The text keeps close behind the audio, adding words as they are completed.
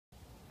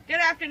Good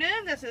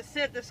afternoon, this is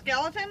Sid the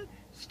Skeleton,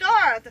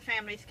 star of the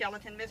Family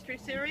Skeleton Mystery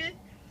Series.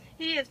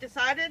 He has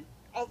decided,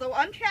 although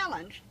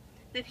unchallenged,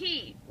 that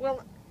he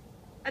will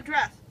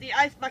address the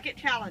Ice Bucket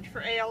Challenge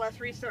for ALS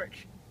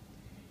research.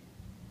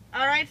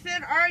 Alright,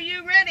 Sid, are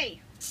you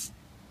ready?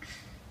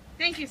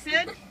 Thank you,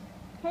 Sid.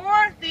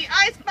 Pour the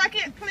ice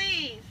bucket,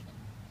 please.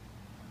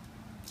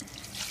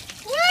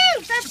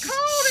 Woo! That's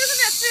cold,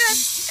 isn't it,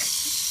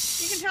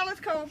 Sid? You can tell it's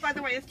cold by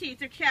the way his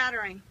teeth are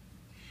chattering.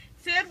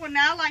 Sid would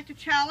now like to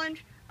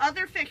challenge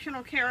other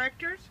fictional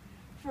characters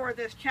for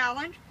this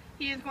challenge.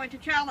 He is going to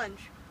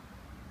challenge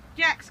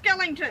Jack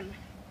Skellington,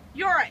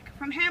 Yorick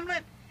from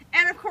Hamlet,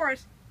 and of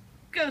course,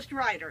 Ghost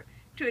Rider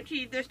to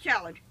achieve this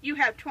challenge. You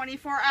have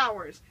 24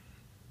 hours.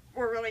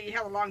 Or really, you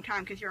have a long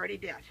time because you're already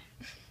dead.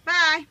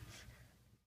 Bye.